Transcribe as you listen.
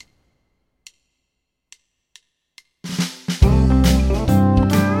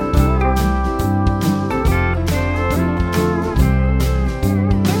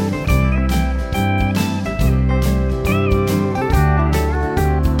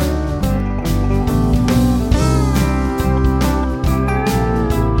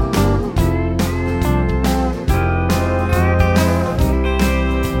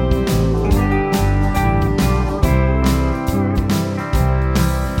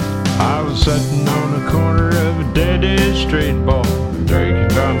I was sitting on the corner of a dead-end street, boy, drinking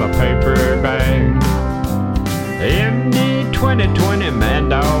from a paper bag. MD 2020 Mad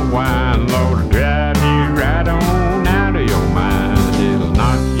Dog wine, Lord, drive you right on out of your mind. It'll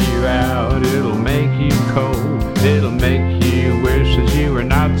knock you out, it'll make you cold, it'll make you wish that you were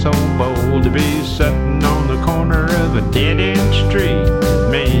not so bold to be sitting on the corner of a dead-end street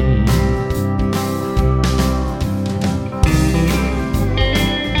with me.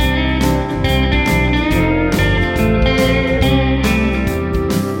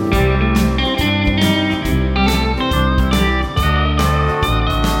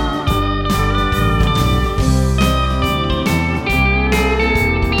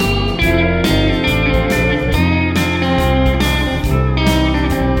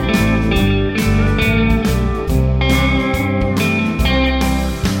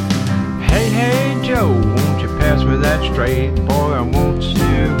 Straight, boy, I want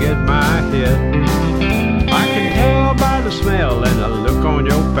you get my hit. I can tell by the smell and the look on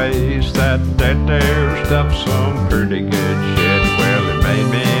your face that there stuff's some pretty good shit. Well, it made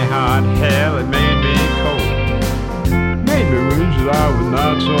me hot, hell, it made me cold. Made me wish that I was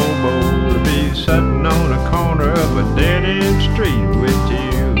not so bold to be sitting on the corner of a dead-end street with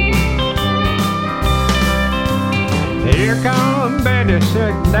you. Here comes Betty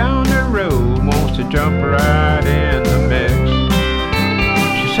sitting down the road, wants to jump right in the mix.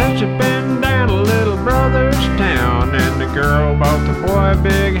 She said she'd been down to little brother's town, and the girl bought the boy a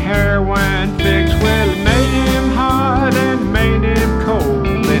big herrowine fix. Well, it made him hot and made him cold,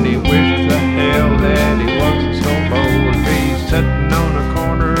 and he wished to hell that he wasn't so bold to be sitting on the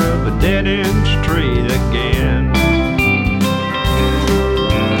corner of a dead-end street again.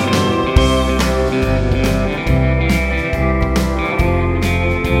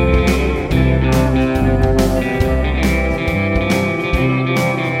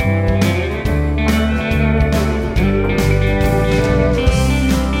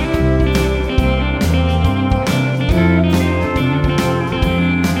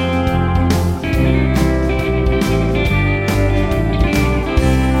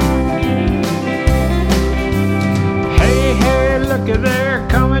 They're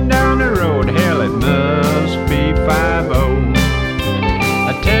coming down the road, hell, it must be 5-0.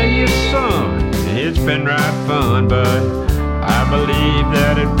 I tell you, son, it's been right fun, but I believe that